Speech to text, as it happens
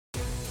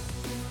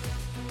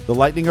The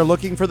Lightning are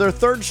looking for their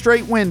third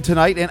straight win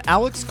tonight, and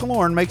Alex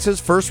Killorn makes his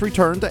first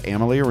return to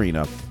Amalie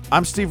Arena.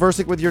 I'm Steve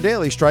Versick with your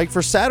Daily Strike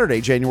for Saturday,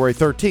 January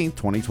 13th,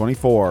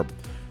 2024.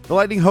 The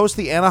Lightning host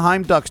the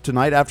Anaheim Ducks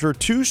tonight after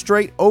two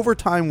straight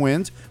overtime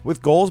wins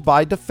with goals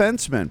by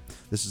defensemen.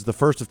 This is the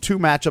first of two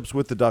matchups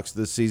with the Ducks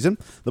this season.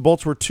 The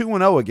Bolts were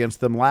 2-0 against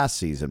them last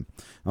season.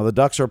 Now the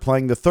Ducks are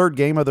playing the third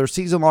game of their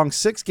season-long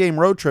six-game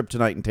road trip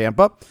tonight in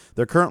Tampa.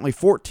 They're currently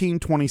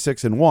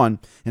 14-26-1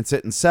 and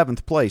sit in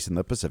 7th place in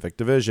the Pacific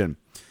Division.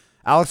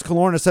 Alex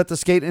Killorn is set to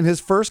skate in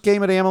his first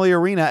game at Amalie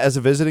Arena as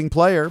a visiting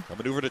player. A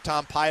maneuver to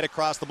Tom Pyatt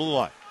across the blue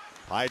line.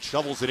 Pyatt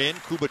shovels it in.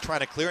 Kuba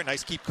trying to clear it.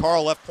 Nice keep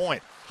Carl left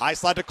point. High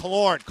slide to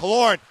Killorn.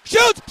 Killorn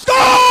shoots.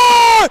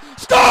 Score!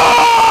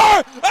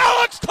 Score!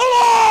 Alex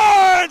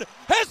Killorn!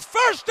 His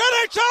first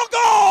NHL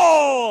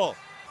goal!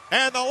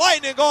 And the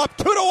Lightning go up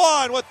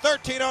 2-1 with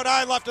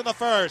 13:09 left in the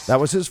first. That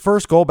was his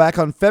first goal back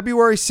on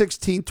February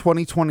 16,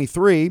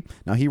 2023.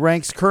 Now he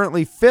ranks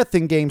currently 5th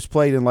in games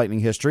played in Lightning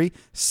history,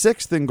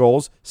 6th in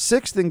goals,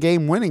 6th in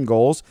game-winning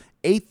goals,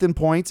 8th in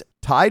points,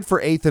 tied for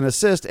 8th in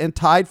assists, and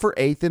tied for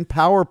 8th in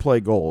power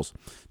play goals.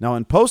 Now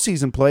in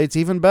postseason play, it's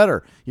even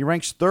better. He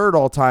ranks 3rd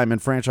all-time in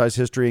franchise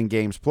history in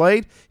games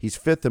played. He's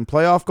 5th in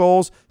playoff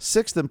goals,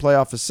 6th in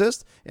playoff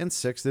assists, and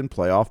 6th in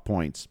playoff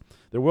points.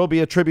 There will be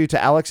a tribute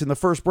to Alex in the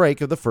first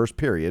break of the first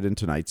period in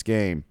tonight's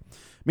game.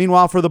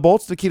 Meanwhile, for the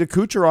Bolts, Nikita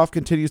Kucherov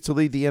continues to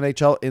lead the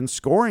NHL in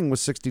scoring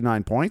with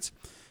 69 points.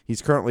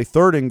 He's currently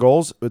 3rd in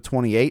goals with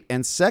 28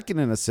 and 2nd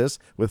in assists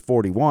with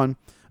 41.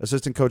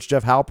 Assistant coach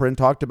Jeff Halprin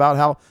talked about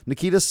how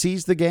Nikita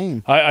sees the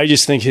game. I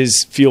just think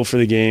his feel for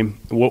the game,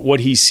 what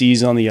he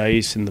sees on the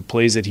ice and the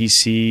plays that he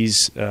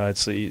sees,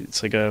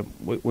 it's like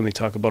when they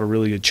talk about a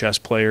really good chess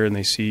player and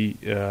they see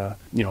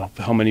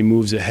how many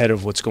moves ahead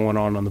of what's going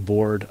on the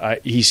board.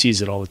 He sees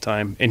it all the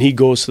time, and he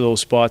goes to those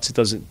spots.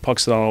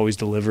 Puck's not always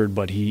delivered,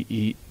 but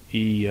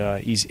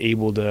he's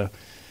able to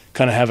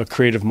kind of have a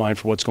creative mind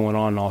for what's going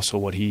on and also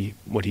what he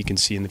can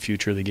see in the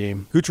future of the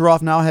game.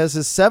 Kucherov now has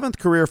his 7th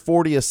career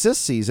 40-assist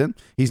season.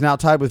 He's now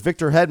tied with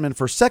Victor Hedman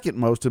for second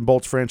most in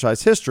Bolts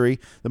franchise history.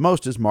 The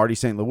most is Marty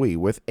St. Louis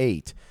with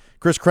 8.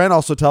 Chris Kren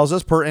also tells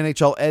us, per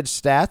NHL Edge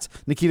stats,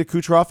 Nikita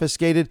Kucherov has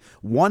skated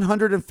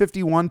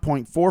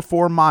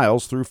 151.44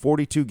 miles through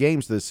 42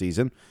 games this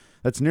season.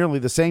 That's nearly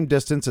the same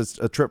distance as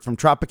a trip from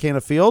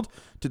Tropicana Field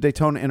to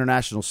Daytona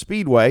International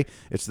Speedway.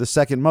 It's the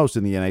second most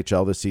in the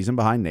NHL this season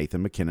behind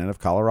Nathan MacKinnon of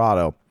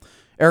Colorado.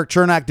 Eric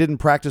Chernak didn't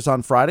practice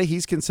on Friday.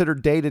 He's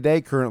considered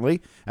day-to-day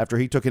currently after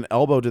he took an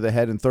elbow to the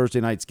head in Thursday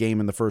night's game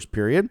in the first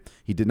period.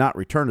 He did not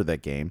return to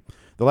that game.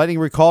 The Lightning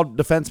recalled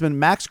defenseman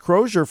Max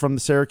Crozier from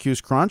the Syracuse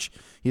Crunch.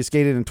 He has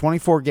skated in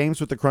 24 games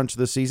with the Crunch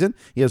this season.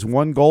 He has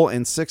 1 goal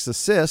and 6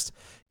 assists.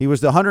 He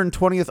was the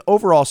 120th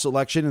overall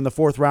selection in the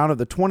 4th round of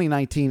the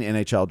 2019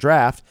 NHL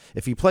Draft.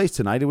 If he plays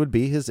tonight, it would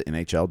be his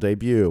NHL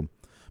debut.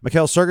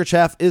 Mikhail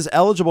Sergachev is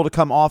eligible to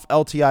come off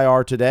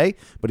LTIR today,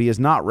 but he is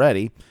not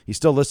ready. He's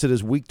still listed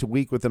as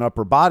week-to-week with an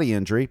upper body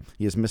injury.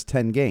 He has missed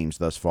 10 games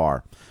thus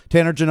far.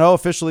 Tanner Jeannot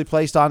officially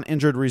placed on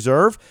injured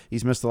reserve.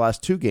 He's missed the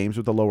last 2 games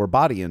with a lower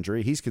body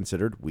injury. He's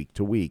considered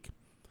week-to-week.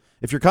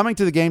 If you're coming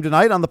to the game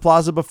tonight on the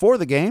plaza before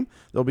the game,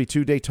 there'll be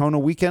 2 Daytona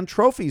weekend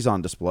trophies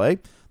on display.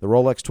 The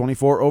Rolex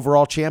 24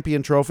 Overall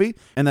Champion Trophy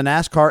and the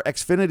NASCAR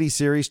Xfinity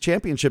Series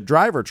Championship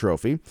Driver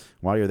Trophy.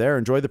 While you're there,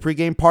 enjoy the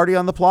pregame party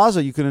on the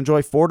plaza. You can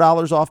enjoy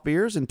 $4 off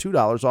beers and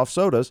 $2 off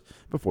sodas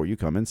before you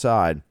come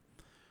inside.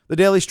 The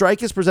Daily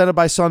Strike is presented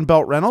by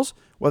Sunbelt Rentals.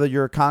 Whether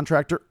you're a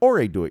contractor or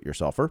a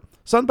do-it-yourselfer,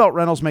 Sunbelt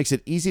Rentals makes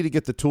it easy to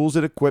get the tools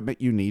and equipment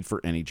you need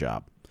for any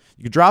job.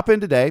 You can drop in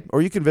today,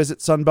 or you can visit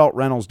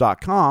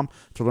sunbeltrentals.com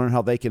to learn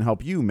how they can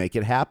help you make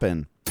it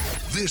happen.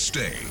 This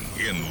day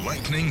in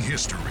Lightning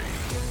history.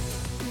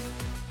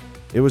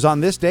 It was on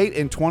this date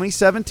in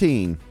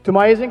 2017. To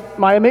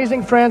my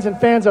amazing friends and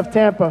fans of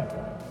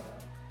Tampa,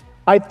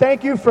 I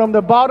thank you from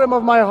the bottom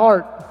of my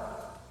heart.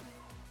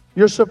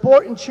 Your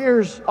support and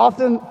cheers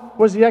often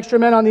was the extra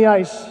man on the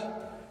ice.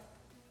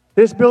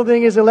 This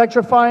building is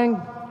electrifying.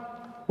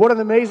 What an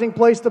amazing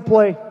place to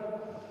play.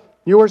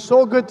 You were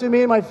so good to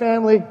me and my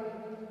family.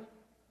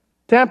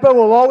 Tampa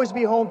will always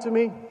be home to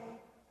me.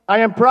 I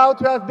am proud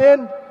to have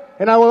been,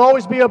 and I will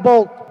always be a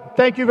Bolt.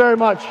 Thank you very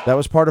much. That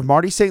was part of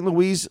Marty St.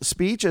 Louis'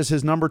 speech as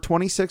his number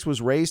 26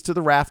 was raised to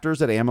the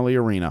rafters at Amalie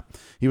Arena.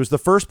 He was the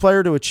first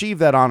player to achieve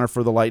that honor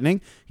for the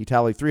Lightning. He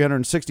tallied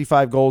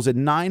 365 goals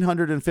and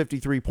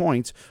 953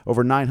 points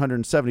over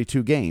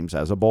 972 games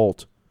as a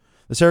Bolt.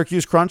 The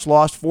Syracuse Crunch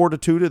lost 4-2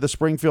 to the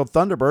Springfield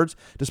Thunderbirds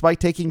despite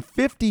taking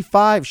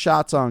 55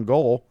 shots on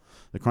goal.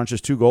 The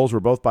Crunch's 2 goals were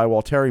both by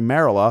Waltteri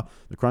Merila.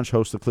 The Crunch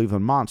hosts the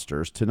Cleveland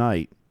Monsters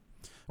tonight.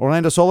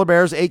 Orlando Solar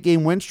Bears'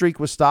 8-game win streak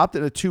was stopped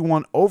in a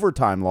 2-1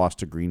 overtime loss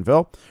to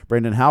Greenville.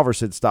 Brandon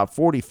Halverson stopped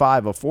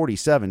 45 of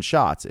 47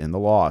 shots in the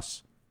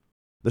loss.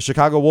 The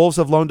Chicago Wolves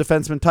have loaned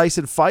defenseman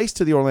Tyson Feist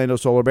to the Orlando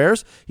Solar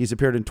Bears. He's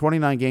appeared in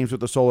 29 games with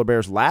the Solar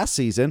Bears last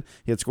season.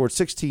 He had scored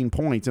 16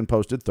 points and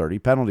posted 30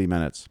 penalty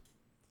minutes.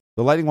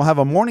 The Lightning will have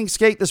a morning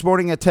skate this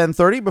morning at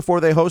 10:30 before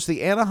they host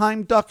the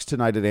Anaheim Ducks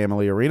tonight at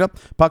Amalie Arena.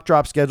 Puck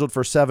drop scheduled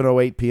for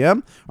 7:08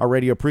 p.m. Our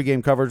radio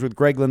pregame coverage with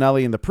Greg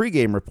Linnelli and the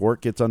pregame report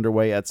gets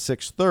underway at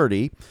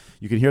 6:30.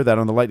 You can hear that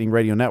on the Lightning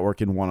Radio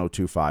Network in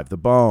 102.5 The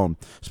Bone.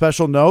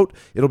 Special note,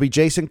 it'll be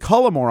Jason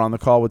Cullimore on the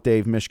call with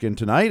Dave Mishkin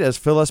tonight as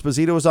Phil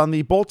Esposito is on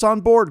the Bolts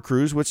on Board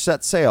cruise, which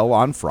set sail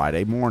on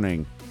Friday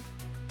morning.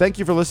 Thank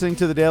you for listening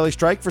to The Daily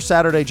Strike for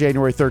Saturday,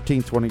 January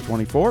 13th,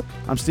 2024.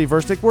 I'm Steve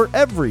Versnick, where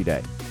every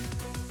day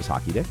is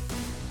Hockey Day.